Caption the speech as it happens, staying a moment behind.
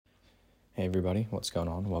Hey everybody, what's going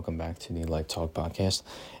on? Welcome back to the Life Talk podcast.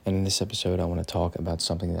 And in this episode, I want to talk about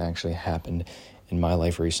something that actually happened in my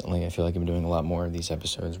life recently. I feel like I've been doing a lot more of these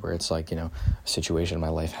episodes where it's like, a situation in my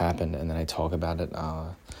life happened and then I talk about it.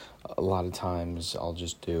 A lot of times I'll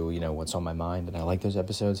just do, what's on my mind, and I like those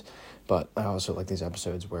episodes. But I also like these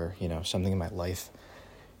episodes where, something in my life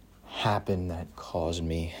happened that caused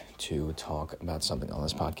me to talk about something on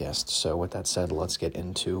this podcast. So with that said, let's get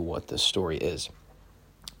into what this story is.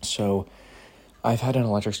 So I've had an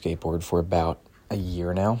electric skateboard for about a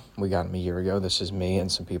year now. We got him a year ago. This is me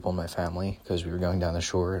and some people in my family because we were going down the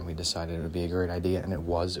shore and we decided it would be a great idea, and it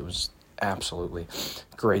was absolutely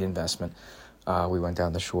great investment. We went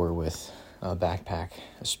down the shore with a backpack,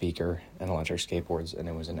 a speaker, and electric skateboards, and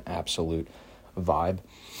it was an absolute vibe.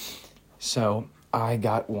 So I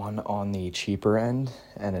got one on the cheaper end,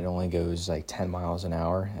 and it only goes like 10 miles an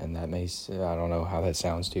hour, and I don't know how that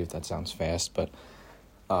sounds to you, if that sounds fast, but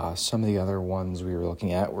some of the other ones we were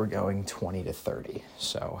looking at were going 20 to 30,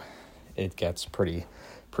 so it gets pretty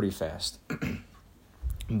fast.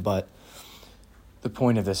 But the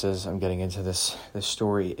point of this is, I'm getting into this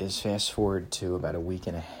story, is fast forward to about a week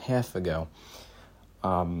and a half ago.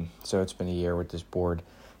 So it's been a year with this board,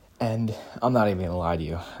 and I'm not even going to lie to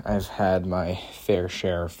you. I've had my fair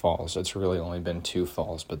share of falls. It's really only been 2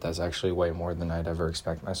 falls, but that's actually way more than I'd ever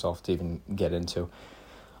expect myself to even get into.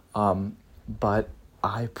 But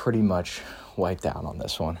I pretty much wiped out on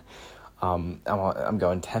this one. I'm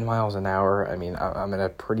going 10 miles an hour. I mean, I'm in a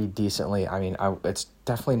pretty decently, it's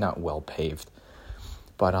definitely not well paved,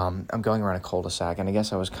 but I'm going around a cul-de-sac, and I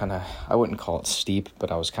guess I wouldn't call it steep,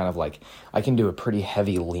 but I was kind of like, I can do a pretty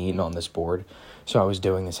heavy lean on this board, so I was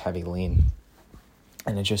doing this heavy lean,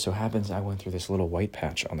 and it just so happens I went through this little white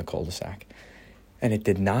patch on the cul-de-sac, and it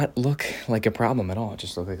did not look like a problem at all. It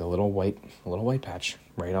just looked like a little white patch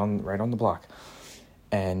right on the block.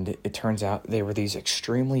 And it turns out they were these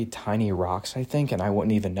extremely tiny rocks, I think, and I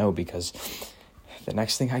wouldn't even know, because the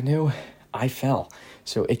next thing I knew, I fell.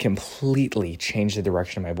 So it completely changed the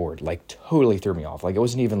direction of my board, like totally threw me off. Like it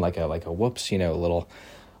wasn't even like a whoops, little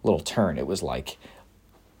turn. It was like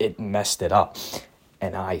it messed it up,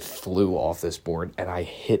 and I flew off this board and I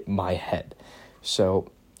hit my head.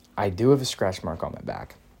 So I do have a scratch mark on my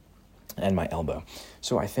back and my elbow.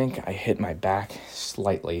 So I think I hit my back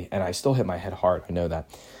slightly, and I still hit my head hard, I know that.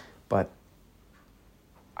 But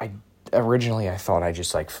originally I thought I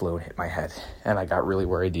just flew and hit my head, and I got really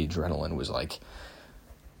worried the adrenaline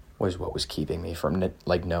was what was keeping me from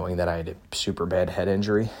knowing that I had a super bad head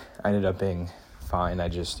injury. I ended up being fine. I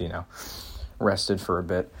just, rested for a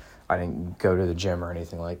bit. I didn't go to the gym or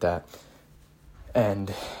anything like that,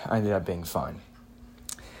 and I ended up being fine.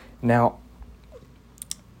 Now,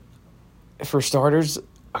 for starters,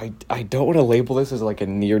 I don't want to label this as like a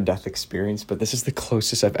near-death experience, but this is the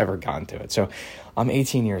closest I've ever gotten to it. So I'm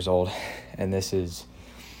 18 years old, and this is,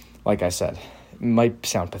 like I said, it might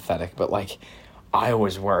sound pathetic, but I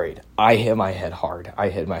was worried. I hit my head hard. I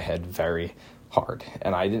hit my head very hard,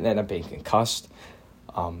 and I didn't end up being concussed.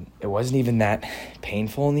 It wasn't even that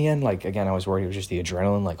painful in the end. Again, I was worried it was just the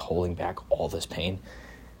adrenaline, holding back all this pain,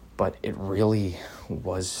 but it really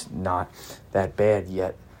was not that bad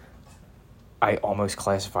yet. I almost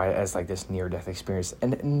classify it as this near-death experience,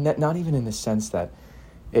 and not even in the sense that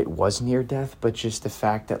it was near-death, but just the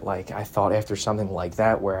fact that I thought after something like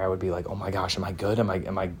that, where I would be like, oh my gosh, am I good? Am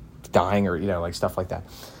I dying? Or stuff like that.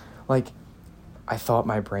 I thought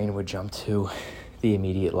my brain would jump to the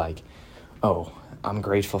immediate oh, I'm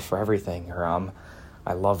grateful for everything, or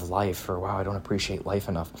I love life, or wow, I don't appreciate life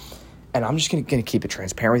enough. And I'm just gonna keep it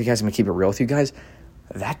transparent with you guys. I'm gonna keep it real with you guys.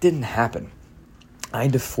 That didn't happen. I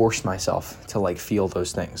had to force myself to feel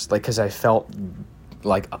those things, because I felt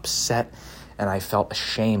upset, and I felt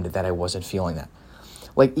ashamed that I wasn't feeling that.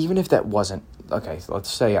 Even if that wasn't, okay, let's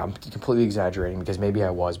say I'm completely exaggerating, because maybe I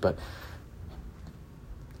was, but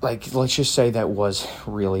let's just say that was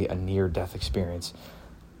really a near-death experience.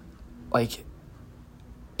 No.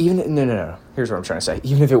 Here's what I'm trying to say.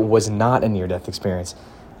 Even if it was not a near-death experience,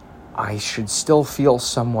 I should still feel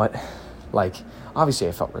somewhat obviously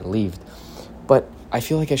I felt relieved, but I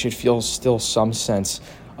feel like I should feel still some sense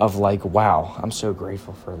of wow, I'm so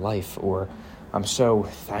grateful for life, or I'm so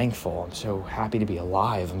thankful, I'm so happy to be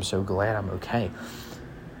alive, I'm so glad I'm okay.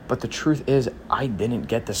 But the truth is, I didn't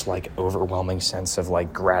get this overwhelming sense of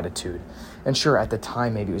gratitude. And sure, at the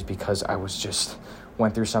time, maybe it was because I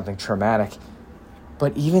went through something traumatic.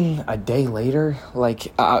 But even a day later,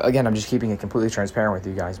 again, I'm just keeping it completely transparent with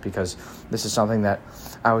you guys, because this is something that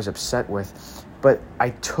I was upset with. But I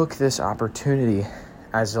took this opportunity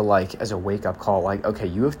as a wake-up call, like, okay,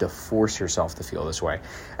 you have to force yourself to feel this way.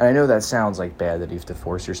 And I know that sounds like bad that you have to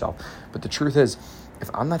force yourself, but the truth is, if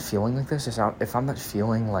I'm not feeling like this, if I'm not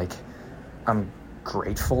feeling like I'm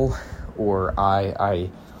grateful or I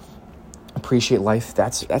appreciate life,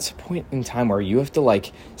 that's a point in time where you have to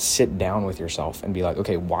like sit down with yourself and be like,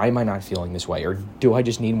 okay, why am I not feeling this way? Or do I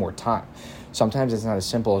just need more time? Sometimes it's not as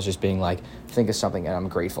simple as just being like, think of something and I'm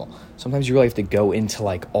grateful. Sometimes you really have to go into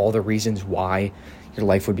like all the reasons why your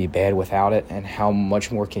life would be bad without it and how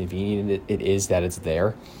much more convenient it is that it's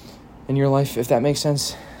there in your life, if that makes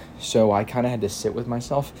sense. So I kind of had to sit with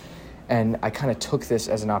myself, and I kind of took this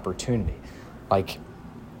as an opportunity. Like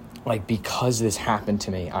because this happened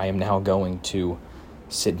to me, I am now going to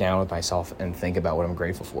sit down with myself and think about what I'm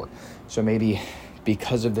grateful for. So maybe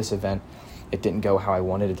because of this event, it didn't go how I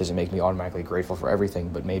wanted. It doesn't make me automatically grateful for everything,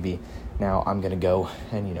 but maybe now I'm going to go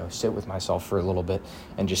and, sit with myself for a little bit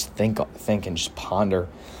and just think and just ponder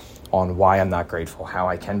on why I'm not grateful, how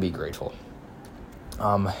I can be grateful.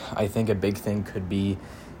 I think a big thing could be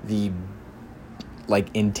the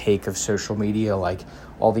intake of social media, like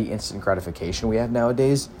all the instant gratification we have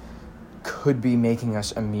nowadays could be making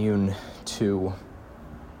us immune to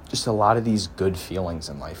just a lot of these good feelings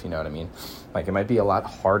in life, you know what I mean? Like, it might be a lot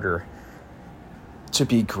harder to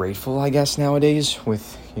be grateful, I guess, nowadays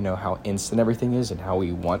with, how instant everything is and how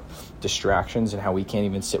we want distractions and how we can't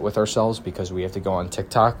even sit with ourselves because we have to go on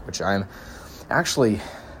TikTok, which I'm actually,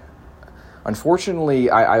 unfortunately,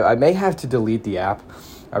 I may have to delete the app.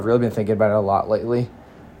 I've really been thinking about it a lot lately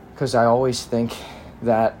because I always think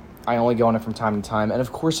that I only go on it from time to time. And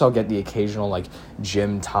of course I'll get the occasional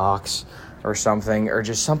gym talks or something, or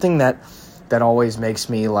just something that always makes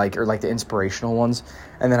me or the inspirational ones.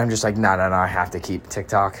 And then I'm just no, I have to keep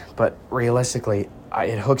TikTok. But realistically,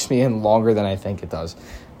 it hooks me in longer than I think it does.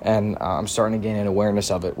 And I'm starting to gain an awareness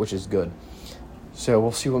of it, which is good. So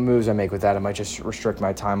we'll see what moves I make with that. I might just restrict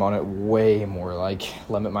my time on it way more,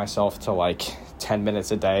 limit myself to 10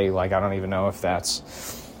 minutes a day. I don't even know if that's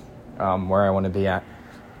where I want to be at,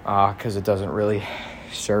 because it doesn't really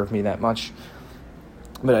serve me that much.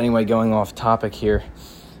 But anyway, going off topic here,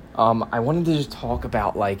 I wanted to just talk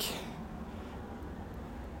about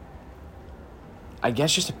I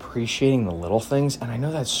guess just appreciating the little things. And I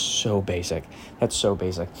know that's so basic.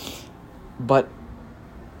 But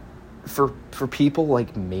for people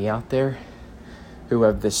like me out there who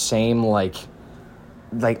have the same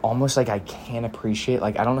almost I can't appreciate,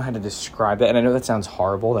 I don't know how to describe it, and I know that sounds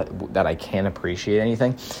horrible that I can't appreciate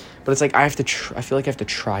anything, but it's I feel like I have to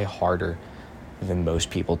try harder than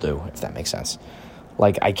most people do, if that makes sense.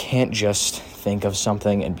 I can't just think of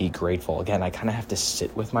something and be grateful. Again, I kind of have to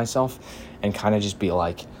sit with myself and kind of just be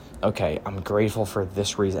okay, I'm grateful for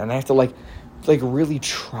this reason, and I have to really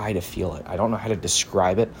try to feel it. I don't know how to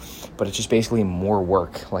describe it, but it's just basically more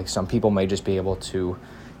work. Some people may just be able to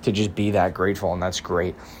just be that grateful, and that's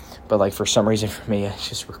great. But for some reason for me, it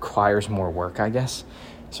just requires more work, I guess.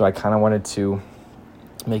 So I kind of wanted to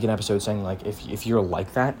make an episode saying if you're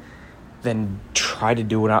like that, then try to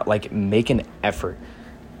do it, make an effort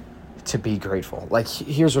to be grateful.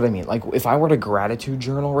 Here's what I mean. If I were to gratitude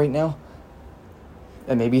journal right now,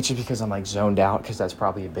 and maybe it's just because I'm zoned out, because that's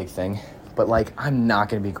probably a big thing, but I'm not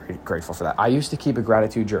going to be grateful for that. I used to keep a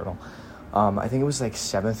gratitude journal. I think it was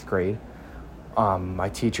 7th grade. My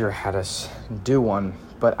teacher had us do one,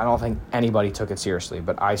 but I don't think anybody took it seriously.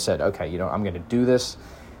 But I said, okay, I'm going to do this,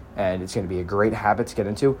 and it's going to be a great habit to get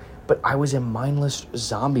into. But I was a mindless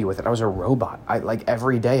zombie with it. I was a robot.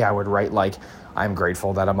 Every day I would write, I'm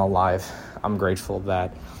grateful that I'm alive. I'm grateful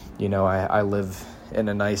that, I live in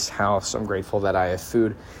a nice house. I'm grateful that I have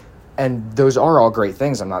food. And those are all great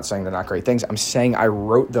things. I'm not saying they're not great things. I'm saying I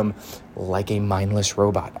wrote them like a mindless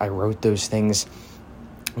robot. I wrote those things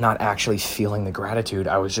not actually feeling the gratitude.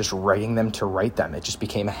 I was just writing them to write them. It just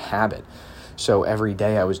became a habit. So every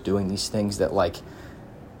day I was doing these things that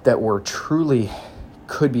were truly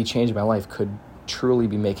could be changing my life, could truly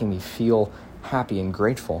be making me feel happy and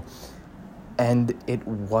grateful. And it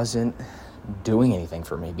wasn't doing anything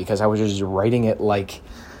for me because I was just writing it like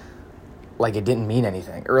it didn't mean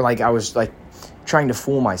anything. Or I was trying to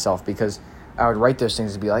fool myself, because I would write those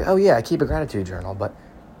things to be oh yeah, I keep a gratitude journal, but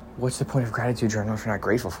what's the point of gratitude journal if you're not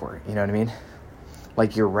grateful for it? You know what I mean?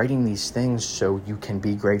 You're writing these things so you can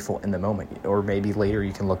be grateful in the moment, or maybe later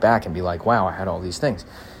you can look back and be wow, I had all these things,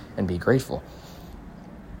 and be grateful.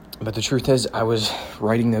 But the truth is, I was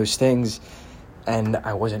writing those things and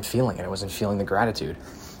I wasn't feeling it. I wasn't feeling the gratitude,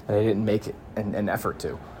 and I didn't make it an effort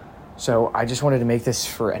to. So I just wanted to make this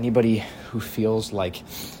for anybody who feels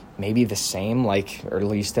maybe the same, or at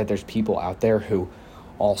least that there's people out there who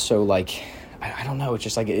also I don't know, it's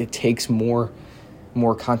just it takes more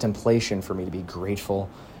more contemplation for me to be grateful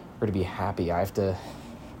or to be happy. I have to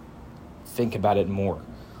think about it more.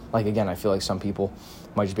 Like, again, I feel like some people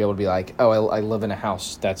might just be able to be like, oh, I live in a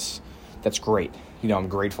house. That's great. I'm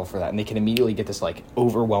grateful for that. And they can immediately get this, like,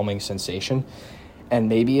 overwhelming sensation. And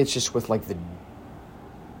maybe it's just with, like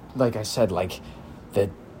I said, like, the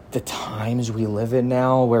times we live in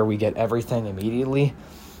now where we get everything immediately.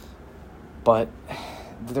 But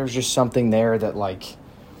there's just something there that, like,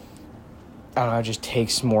 I don't know, it just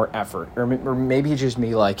takes more effort. Or maybe it's just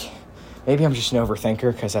me, like, maybe I'm just an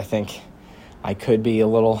overthinker, because I think I could be a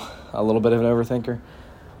little bit of an overthinker.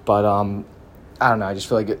 But I don't know, I just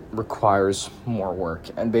feel like it requires more work.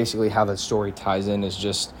 And basically how that story ties in is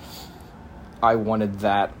just, I wanted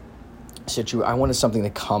I wanted something to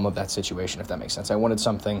come of that situation, if that makes sense. I wanted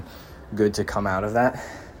something good to come out of that.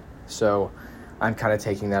 So I'm kind of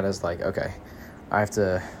taking that as like, okay, I have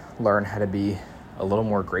to learn how to be a little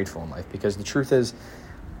more grateful in life, because the truth is,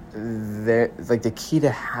 the key to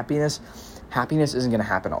happiness isn't going to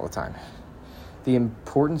happen all the time. The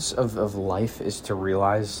importance of life is to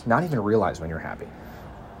not even realize when you're happy.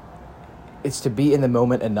 It's to be in the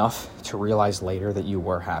moment enough to realize later that you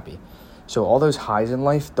were happy. So all those highs in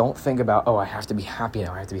life, don't think about, oh, I have to be happy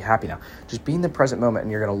now. Just be in the present moment,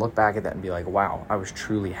 and you're going to look back at that and be like, wow, I was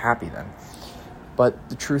truly happy then. But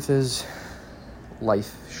the truth is,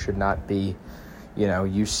 life should not be,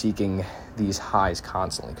 you seeking these highs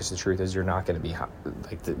constantly, because the truth is you're not going to be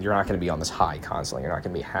you're not going to be on this high constantly. You're not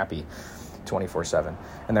going to be happy 24/7,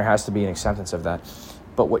 and there has to be an acceptance of that.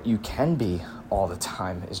 But what you can be all the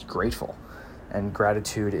time is grateful, and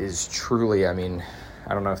gratitude is truly, I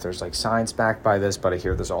don't know if there's like science backed by this, but I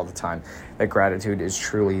hear this all the time, that gratitude is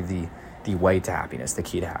truly the way to happiness, the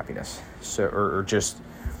key to happiness. So, or just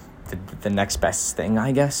the next best thing,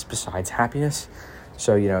 I guess, besides happiness.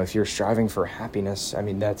 So, if you're striving for happiness,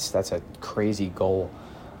 that's a crazy goal.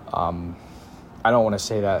 I don't want to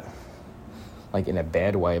say that like in a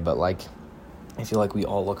bad way, but like, I feel like we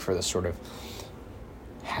all look for this sort of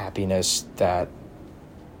happiness that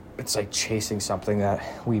it's like chasing something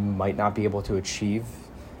that we might not be able to achieve,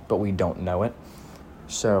 but we don't know it.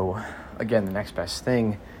 So again, the next best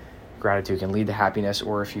thing, gratitude can lead to happiness.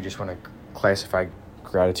 Or if you just want to classify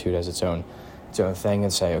gratitude as its own thing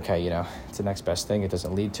and say, okay, it's the next best thing, it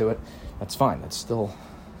doesn't lead to it, that's fine. That's still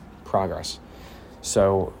progress.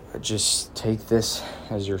 So just take this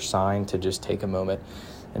as your sign to just take a moment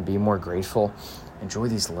and be more grateful. Enjoy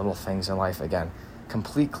these little things in life. Again,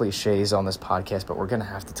 complete cliches on this podcast, but we're going to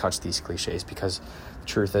have to touch these cliches, because the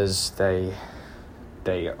truth is there's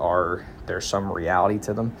some reality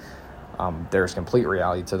to them. There's complete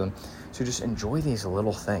reality to them. So just enjoy these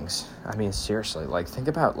little things. Seriously, like, think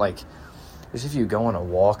about, like, as if you go on a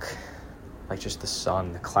walk, like, just the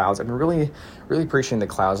sun, the clouds. I've been really, really appreciating the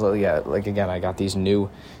clouds lately. Yeah, like, again, I got these new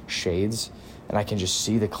shades, and I can just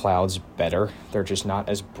see the clouds better. They're just not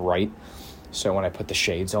as bright. So when I put the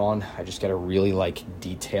shades on, I just get a really, like,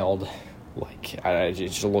 detailed, like, it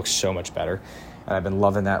just looks so much better. And I've been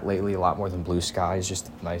loving that lately a lot more than blue skies,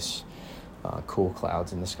 just nice, cool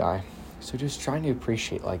clouds in the sky. So just trying to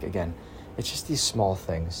appreciate, like, again, it's just these small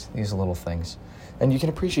things, these little things. And you can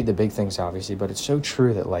appreciate the big things, obviously, but it's so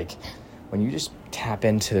true that, like, when you just tap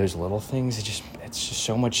into those little things, it's just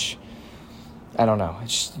so much, I don't know,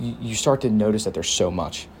 it's just, you start to notice that there's so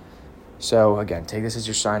much. So again, take this as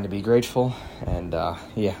your sign to be grateful. And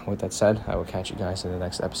with that said, I will catch you guys in the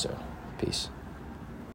next episode. Peace.